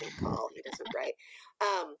text, he doesn't call, he doesn't write.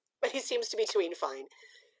 But he seems to be doing fine.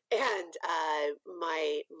 And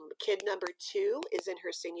my kid number two is in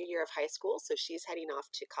her senior year of high school, so she's heading off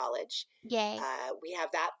to college. Yay. We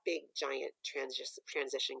have that big giant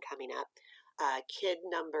transition coming up. Kid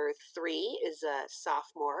number three is a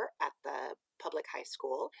sophomore at the public high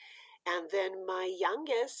school. And then my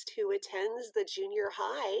youngest, who attends the junior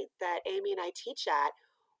high that Amy and I teach at,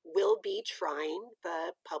 will be trying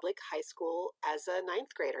the public high school as a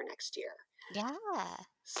ninth grader next year. Yeah.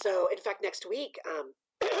 So, in fact, next week,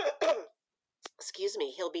 excuse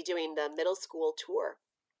me, he'll be doing the middle school tour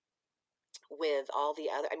with all the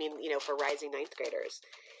other, I mean, for rising ninth graders.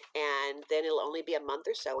 And then it'll only be a month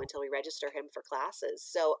or so until we register him for classes.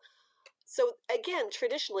 So again,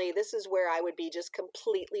 traditionally, this is where I would be just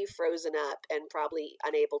completely frozen up and probably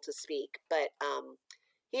unable to speak. But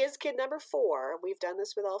he is kid number four. We've done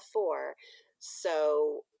this with all four.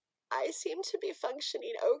 So I seem to be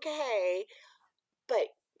functioning okay. But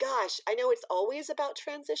gosh, I know it's always about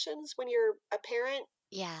transitions when you're a parent,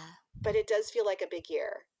 Yeah. but it does feel like a big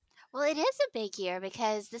year. Well, it is a big year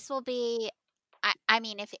because this will be I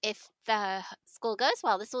mean, if the school goes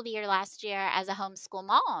well, this will be your last year as a homeschool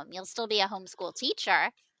mom. You'll still be a homeschool teacher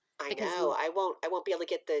I because know. you I won't be able to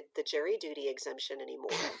get the jury duty exemption anymore.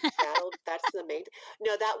 That's the main.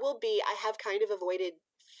 No, that will be. I have kind of avoided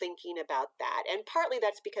thinking about that, and partly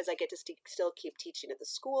that's because I get to still keep teaching at the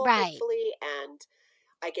school, Right. hopefully, and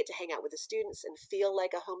I get to hang out with the students and feel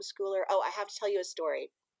like a homeschooler. Oh, I have to tell you a story.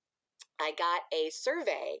 I got a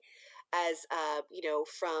survey as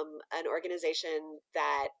from an organization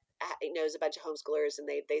that knows a bunch of homeschoolers, and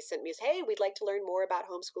they sent me, hey, we'd like to learn more about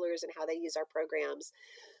homeschoolers and how they use our programs.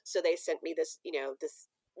 So they sent me this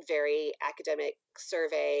very academic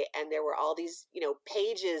survey, and there were all these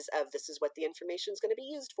pages of, this is what the information is going to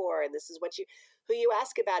be used for, and this is what you who you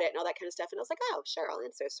ask about it, and all that kind of stuff. And I was like, oh, sure, I'll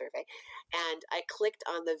answer a survey. And I clicked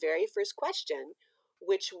on the very first question,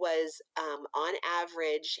 which was, on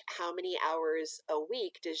average, how many hours a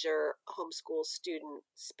week does your homeschool student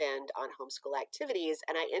spend on homeschool activities?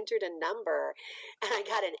 And I entered a number, and I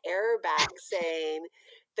got an error back saying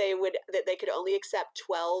that they could only accept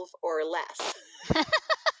 12 or less.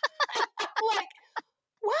 Like,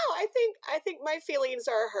 wow, I think my feelings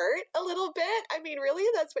are hurt a little bit. I mean, really,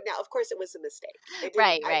 that's what. Now, of course, it was a mistake. They didn't.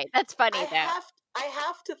 Right, I right. That's I funny though. have I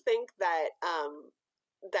have to think that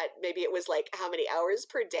maybe it was like how many hours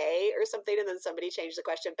per day or something, and then somebody changed the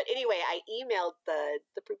question. But anyway, I emailed the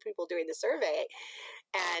people doing the survey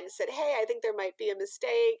and said, hey, I think there might be a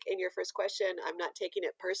mistake in your first question. I'm not taking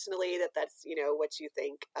it personally that's what you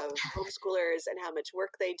think of homeschoolers and how much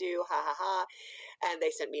work they do, ha ha ha. And they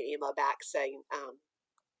sent me an email back saying,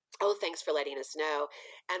 oh, thanks for letting us know.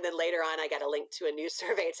 And then later on, I got a link to a new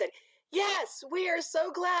survey. It said, yes, we are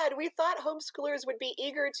so glad. We thought homeschoolers would be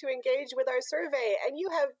eager to engage with our survey, and you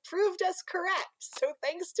have proved us correct. So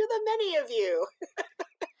thanks to the many of you.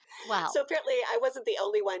 Well, So apparently, I wasn't the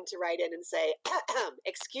only one to write in and say,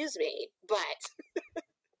 excuse me, but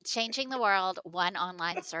changing the world one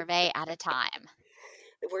online survey at a time.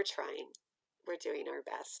 we're trying. We're doing our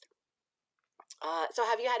best. So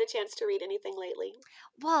have you had a chance to read anything lately?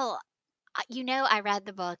 Well, I read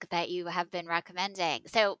the book that you have been recommending.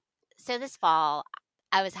 So this fall,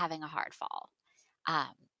 I was having a hard fall. Um,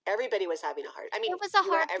 Everybody was having a hard. I mean, it was a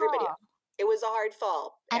you were hard everybody. fall. It was a hard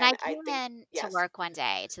fall, And I and I came think in to yes. work one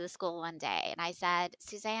day, to the school one day, and I said,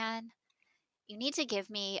 "Suzanne, you need to give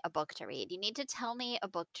me a book to read. You need to tell me a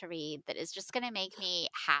book to read that is just gonna make me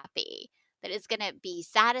happy, that is gonna be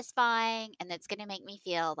satisfying, and that's gonna make me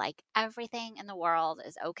feel like everything in the world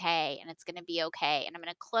is okay, and it's gonna be okay, and I'm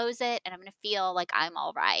gonna close it, and I'm gonna feel like I'm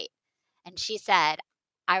all right." And she said,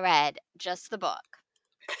 "I read just the book."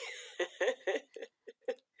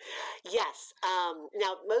 Yes.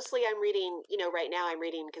 Now, mostly I'm reading, right now I'm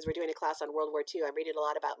reading because we're doing a class on World War II. I'm reading a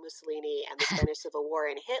lot about Mussolini and the Spanish Civil War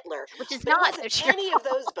and Hitler, Which is but it not so wasn't true. any of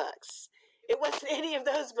those books. It wasn't any of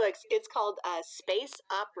those books. It's called Space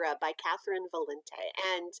Opera by Catherine Valente.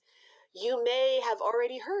 And you may have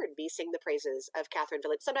already heard me sing the praises of Catherine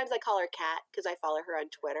Valente. Sometimes I call her Kat because I follow her on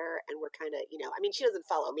Twitter and we're kind of, I mean, she doesn't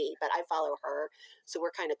follow me, but I follow her. So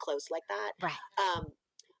we're kind of close like that. Right.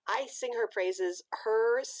 I sing her praises.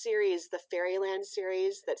 Her series, the Fairyland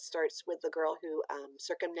series, that starts with the girl who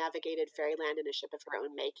circumnavigated fairyland in a ship of her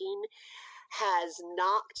own making, has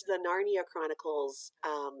knocked the Narnia Chronicles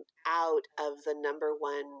out of my number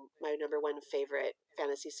one favorite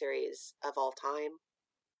fantasy series of all time.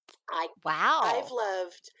 I I've Wow.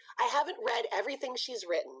 loved. I haven't read everything she's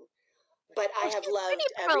written, but I Oh, have she's pretty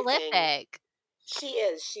loved everything. prolific. She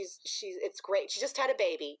is. She's. It's great. She just had a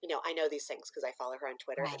baby. I know these things because I follow her on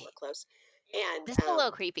Twitter and we're Right. close. And This is a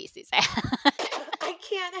little creepy, Suzanne. I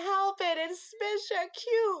can't help it. It's such a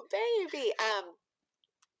cute baby.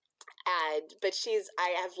 And but I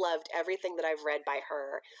have loved everything that I've read by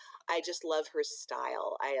her. I just love her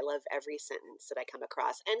style. I love every sentence that I come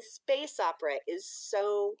across. And space opera is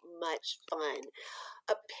so much fun.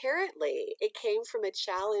 Apparently, it came from a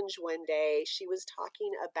challenge one day. She was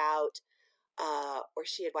talking about or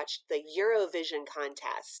she had watched the Eurovision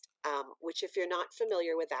contest, which, if you're not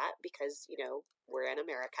familiar with that, because we're in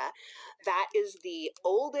America, that is the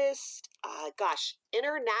oldest,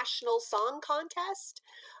 international song contest.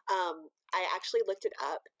 I actually looked it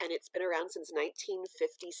up, and it's been around since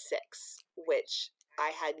 1956, which I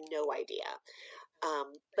had no idea.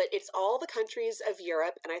 But it's all the countries of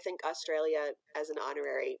Europe, and I think Australia as an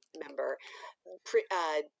honorary member pre,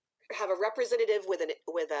 have a representative with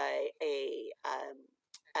a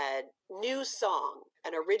new song,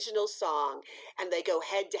 an original song, and they go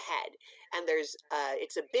head to head. And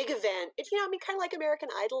it's a big event. It's I mean, kind of like American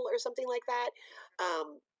Idol or something like that.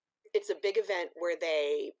 Um, it's a big event where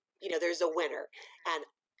there's a winner. And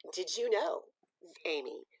did you know,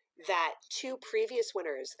 Amy, that two previous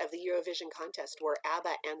winners of the Eurovision contest were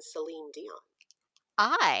ABBA and Celine Dion?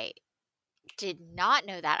 I did not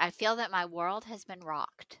know that. I feel that my world has been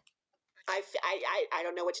rocked. I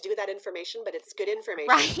don't know what to do with that information, but it's good information.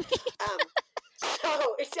 Right.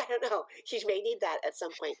 So I don't know. You may need that at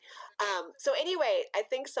some point. So anyway, I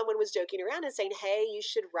think someone was joking around and saying, "Hey, you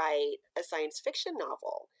should write a science fiction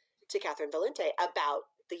novel to Catherine Valente about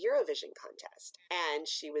the Eurovision contest." And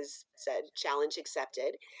she said, "Challenge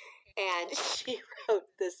accepted." And she wrote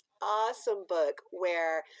this awesome book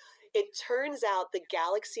where it turns out the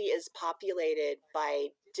galaxy is populated by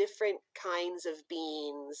different kinds of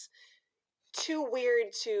beings too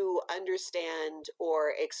weird to understand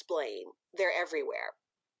or explain. They're everywhere.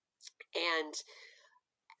 And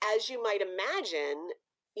as you might imagine,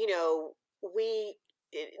 you know, we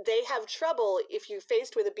they have trouble if you're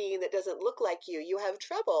faced with a being that doesn't look like you have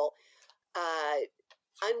trouble uh,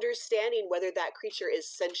 understanding whether that creature is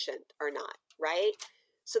sentient or not, right?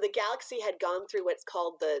 So the galaxy had gone through what's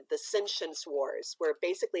called the sentience wars, where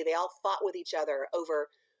basically they all fought with each other over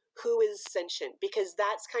who is sentient, because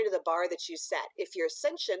that's kind of the bar that you set. If you're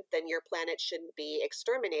sentient, then your planet shouldn't be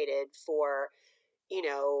exterminated for,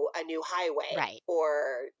 a new highway Right.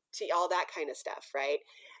 or all that kind of stuff, right?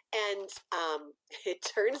 And it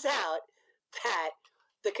turns out that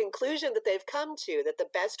the conclusion that they've come to, that the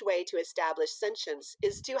best way to establish sentience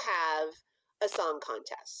is to have a song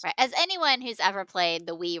contest. Right. As anyone who's ever played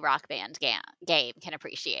the Wii Rock Band game can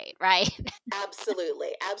appreciate, right? Absolutely,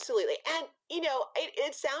 absolutely. And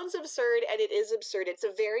it sounds absurd, and it is absurd. It's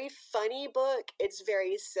a very funny book. It's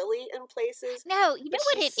very silly in places, No, you know but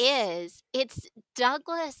what it is? It's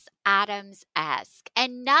Douglas Adams-esque,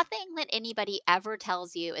 and nothing that anybody ever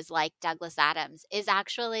tells you is like Douglas Adams is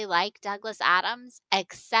actually like Douglas Adams,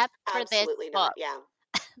 except for this absolutely not. book. Yeah.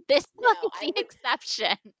 This book No, is the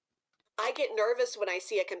exception. I get nervous when I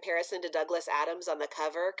see a comparison to Douglas Adams on the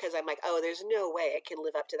cover because I'm like, oh, there's no way it can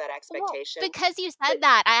live up to that Well, expectation. because you But said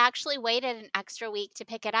that, I actually waited an extra week to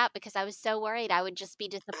pick it up because I was so worried I would just be I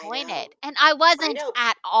know, disappointed, and I I wasn't know.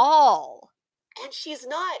 at all. and she's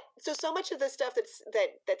not, so much of the stuff that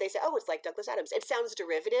they say, oh, it's like Douglas Adams, it sounds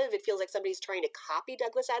derivative, it feels like somebody's trying to copy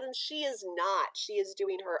Douglas Adams. She is not. She is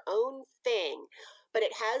doing her own thing, but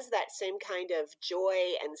it has that same kind of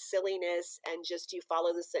joy and silliness, and just, you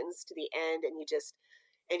follow the sentence to the end, and you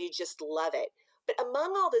just love it. But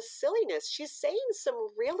among all this silliness, she's saying some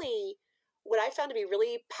really, what I found to be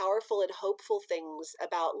really powerful and hopeful things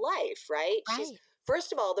about life, right? She's, Right.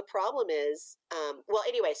 first of all, the problem is, well,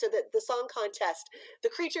 anyway, so the song contest, the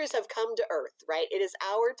creatures have come to Earth, right? It is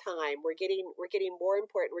our time. We're getting more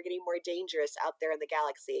important. We're getting more dangerous out there in the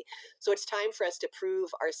galaxy. So it's time for us to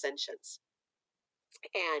prove our sentience.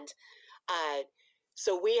 And uh,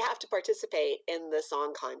 so we have to participate in the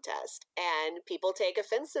song contest, and people take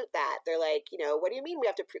offense at that. They're like, what do you mean we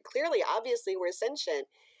have to clearly, obviously, we're sentient?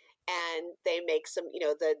 And they make some,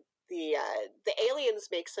 the aliens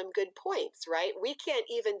make some good points, right? We can't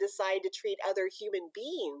even decide to treat other human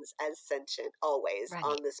beings as sentient always Right.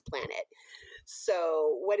 on this planet.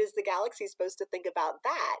 So what is the galaxy supposed to think about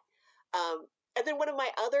that? And then one of my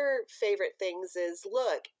other favorite things is,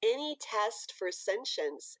 look, any test for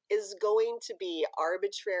sentience is going to be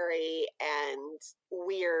arbitrary and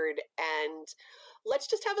weird, and let's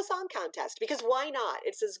just have a song contest, because why not?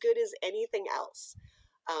 It's as good as anything else.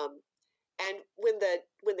 Um, and when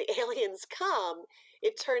the aliens come,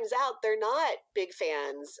 it turns out they're not big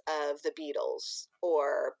fans of the Beatles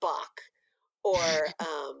or Bach or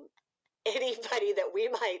anybody that we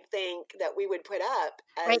might think that we would put up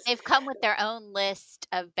Right, as. they've come with their own list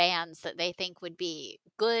of bands that they think would be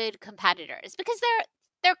good competitors because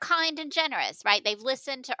they're kind and generous, right? They've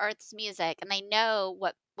listened to Earth's music and they know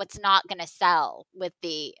what's not gonna sell with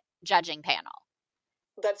the judging panel.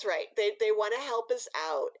 That's right. They want to help us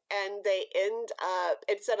out, and they end up.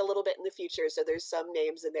 It's set a little bit in the future, so there's some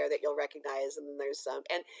names in there that you'll recognize, and then there's some,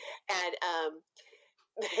 and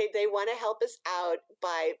they want to help us out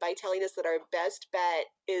by telling us that our best bet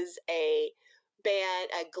is a band,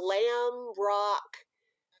 a glam rock.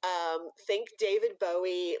 Think David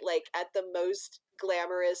Bowie, like at the most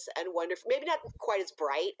glamorous and wonderful. Maybe not quite as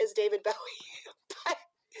bright as David Bowie,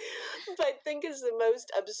 but think is the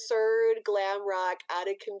most absurd glam rock, out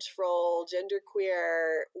of control,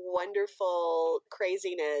 genderqueer, wonderful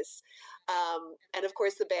craziness. And of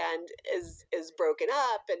course, the band is broken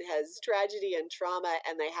up and has tragedy and trauma,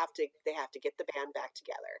 and they have to get the band back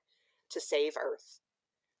together to save Earth.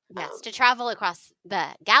 Yes, Um, to travel across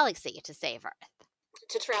the galaxy to save Earth.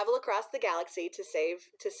 to travel across the galaxy to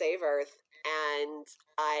save Earth. And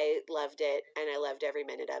I loved it, and I loved every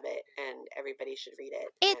minute of it, and everybody should read it.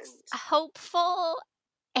 It's And hopeful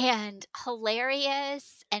and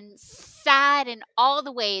hilarious and sad in all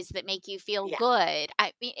the ways that make you feel yeah, good.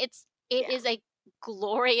 I mean, it yeah. is a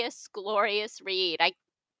glorious, glorious read.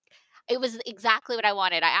 It was exactly what I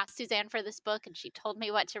wanted. I asked Suzanne for this book and she told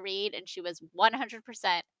me what to read and she was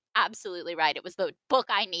 100% absolutely right. It was the book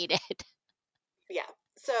I needed. Yeah.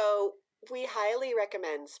 So we highly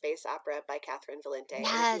recommend Space Opera by Catherine Valente.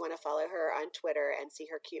 And if you Yes, want to follow her on Twitter and see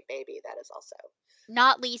her cute baby, that is also.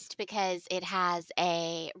 not least because it has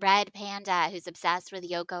a red panda who's obsessed with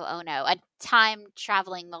Yoko Ono, a time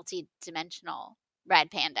traveling multi-dimensional red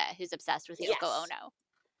panda who's obsessed with Yoko Yes. Ono.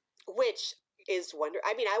 Which is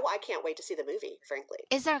I mean, I can't wait to see the movie, frankly.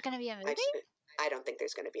 Is there going to be a I, movie? just, I don't think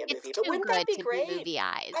there's going to be a It's movie, but too wouldn't that good be to be great?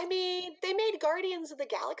 I movieized. mean, they made Guardians of the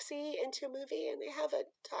Galaxy into a movie, and they have a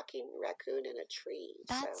talking raccoon in a tree.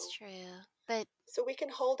 That's So true. But we can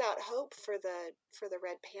hold out hope for the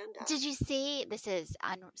red panda. did you see this is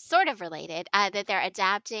sort of related that they're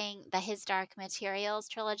adapting the His Dark Materials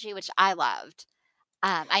trilogy, which I loved.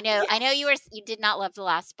 I know Yes. you did not love the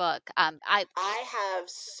last book. I have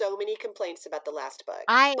so many complaints about the last book,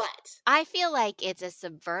 I but I feel like it's a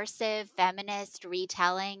subversive feminist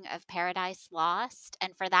retelling of Paradise Lost,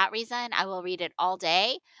 and for that reason, I will read it all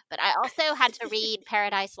day. But I also had to read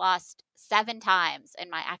Paradise Lost 7 times in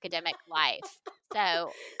my academic life,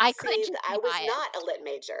 so I could see, just I be was biased. not a lit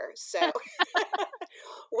major, so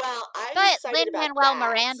well, I'm But excited Lin about Manuel that,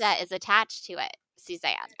 Miranda is attached to it,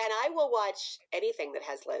 Suzanne. and I will watch anything that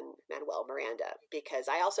has Lin Manuel Miranda, because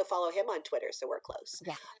I also follow him on Twitter, so we're close.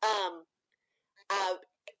 Yeah. Um, uh,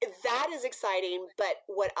 that is exciting, but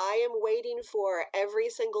what I am waiting for every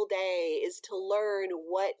single day is to learn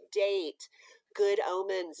what date Good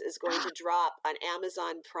Omens is going to drop on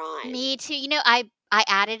Amazon Prime. Me too. I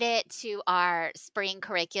added it to our spring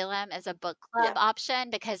curriculum as a book club Yeah. option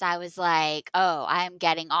because I was like, "Oh, I'm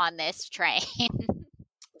getting on this train."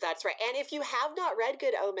 That's right. And if you have not read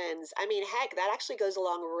Good Omens, I mean, heck, that actually goes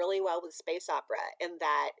along really well with space opera in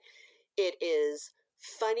that it is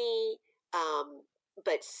funny. Um,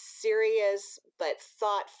 but serious, but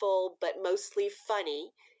thoughtful, but mostly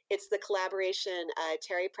funny. It's the collaboration,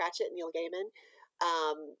 Terry Pratchett and Neil Gaiman,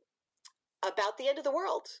 um, about the end of the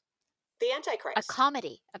world, the A Antichrist,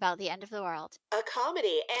 comedy about the end of the world. a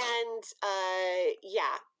comedy, and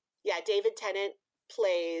yeah, David Tennant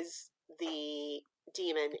plays the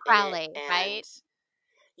demon in it, Crowley, and right?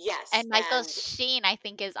 yes, And Michael and Sheen, I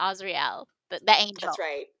think, is Azrael, the that's angel.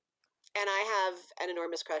 right. And I have an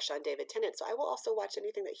enormous crush on David Tennant, so I will also watch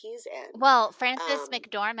anything that he's in. Well, Frances Um,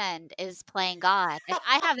 McDormand is playing God, and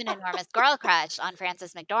I have an enormous girl crush on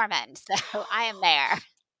Frances McDormand, so I am there.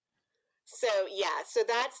 so yeah, so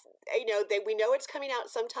that's we know it's coming out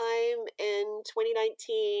sometime in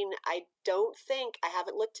 2019. I don't think I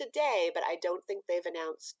haven't looked today, but I don't think they've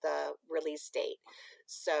announced the release date.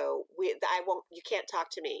 So I won't. You can't talk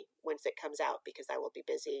to me once it comes out because I will be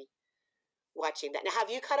busy watching that. Now, have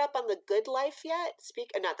you caught up on the Good Life yet?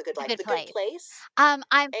 Not the Good The Life, Good the Good Place. Place, I'm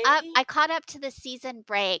up. Amy? I caught up to the season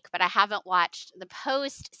break, but I haven't watched the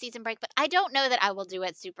post-season break, but I don't know that I will do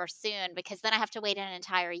it super soon because then I have to wait an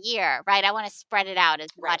entire year, right? I wanna spread it out as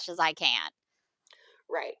Right. much as I can.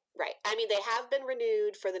 Right, right. I mean, they have been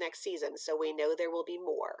renewed for the next season, so we know there will be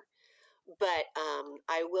more. But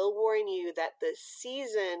I will warn you that the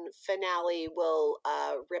season finale will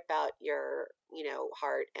rip out your,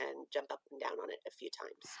 heart and jump up and down on it a few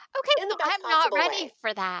times Okay, in the well, best I'm not possible ready way.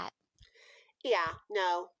 for that. Yeah,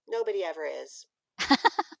 no, nobody ever is.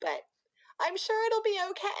 But I'm sure it'll be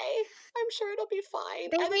okay. I'm sure it'll be fine.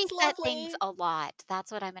 They And it's reset things lovely. a lot.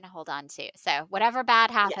 That's what I'm gonna hold on to. So, whatever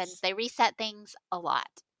bad happens, Yes, they reset things a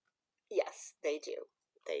lot. yes, they do.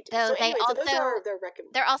 They do. Though So, anyway, so those are their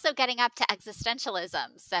they're also getting up to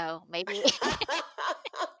existentialism, so maybe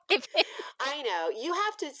if it I know. You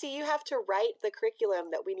have to write the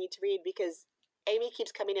curriculum that we need to read because Amy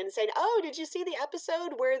keeps coming in and saying, "Oh, did you see the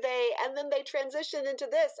episode where and then they transition into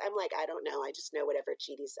this?" I'm like, "I don't know. I just know whatever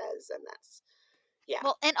Chidi says and that's yeah.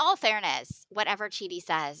 well, in all fairness, whatever Chidi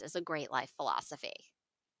says is a great life philosophy,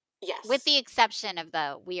 with Yes. the exception of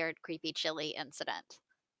the weird, creepy chili incident.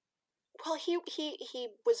 Well, he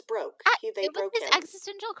was broke. They It was broke his him.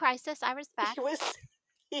 existential crisis, I respect. He was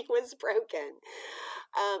he was broken.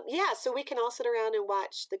 Yeah, so we can all sit around and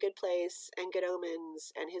watch The Good Place and Good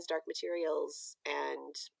Omens and His Dark Materials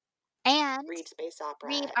and And read space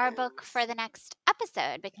read opera our and book for the next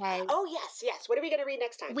episode because oh yes, yes. What are we going to read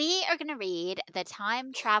next time? we are going to read The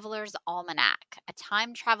Time Traveler's Almanac, a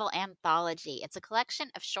time travel anthology. It's a collection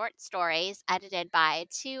of short stories edited by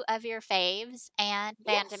two of your faves, Anne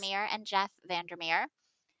Yes, Vandermeer and Jeff Vandermeer,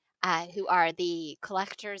 who are the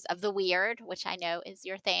collectors of the weird, which I know is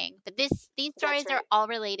your thing. But these that's stories are right. all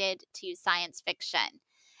related to science fiction,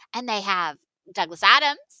 and they have Douglas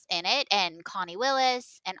Adams in it, and Connie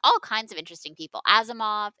Willis, and all kinds of interesting people.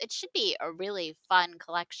 Asimov. It should be a really fun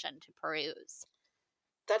collection to peruse.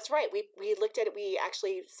 That's right. We looked at it. We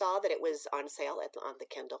actually saw that it was on sale on the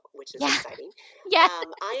Kindle, which is Yeah, exciting. yeah.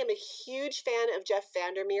 I am a huge fan of Jeff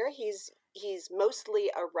Vandermeer. He's mostly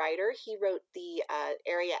a writer. He wrote the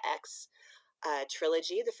Area X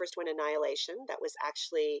trilogy, the first one, Annihilation. That was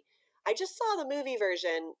actually I just saw the movie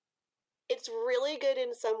version. It's really good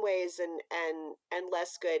in some ways and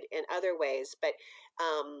less good in other ways, but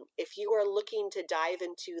if you are looking to dive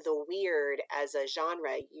into the weird as a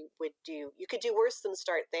genre, you could do worse than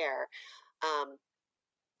start there. um,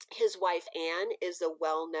 his wife Anne is a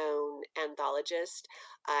well-known anthologist.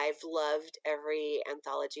 I've loved every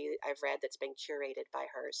anthology I've read that's been curated by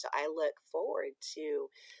her, so I look forward to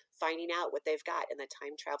finding out what they've got in the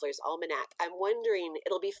Time Traveler's Almanac. I'm wondering,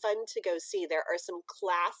 it'll be fun to go see. There are some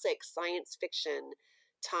classic science fiction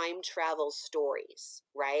time travel stories,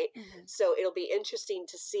 right? Mhm. So it'll be interesting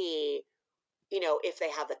to see, if they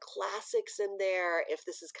have the classics in there, if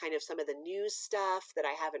this is kind of some of the new stuff that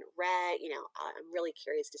I haven't read, I'm really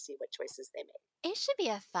curious to see what choices they make. It should be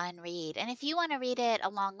a fun read. And if you want to read it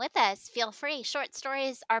along with us, feel free. Short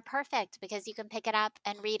stories are perfect because you can pick it up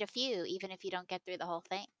and read a few, even if you don't get through the whole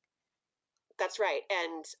thing. That's right.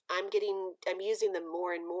 And I'm using them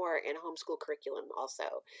more and more in homeschool curriculum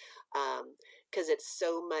also, because it's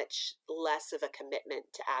so much less of a commitment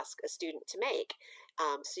to ask a student to make.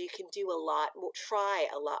 So you can do a lot more, try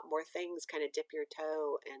a lot more things, kind of dip your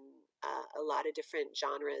toe in a lot of different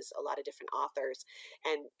genres, a lot of different authors,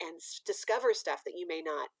 and discover stuff that you may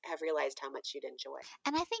not have realized how much you'd enjoy.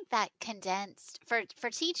 And I think that condensed for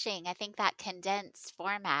teaching, I think that condensed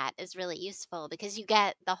format is really useful because you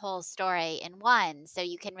get the whole story in one, so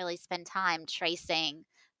you can really spend time tracing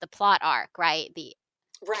the plot arc, right? The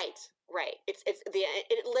Right, right.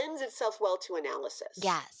 It lends itself well to analysis,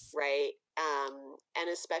 yes. right? And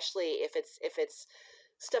especially if it's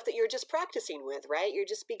stuff that you're just practicing with, right? You're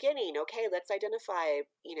just beginning. Okay, let's identify,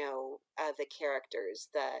 the characters,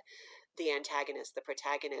 the antagonist, the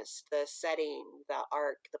protagonist, the setting, the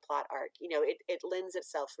arc, the plot arc. It lends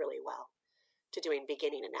itself really well to doing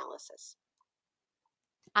beginning analysis.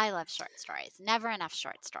 I love short stories. Never enough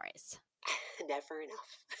short stories. Never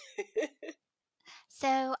enough.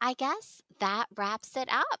 So I guess that wraps it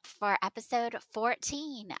up for episode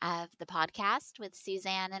 14 of the podcast with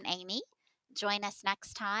Suzanne and Amy. Join us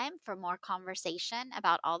next time for more conversation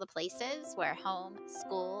about all the places where home,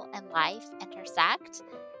 school, and life intersect.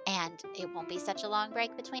 And it won't be such a long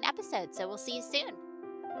break between episodes, so we'll see you soon.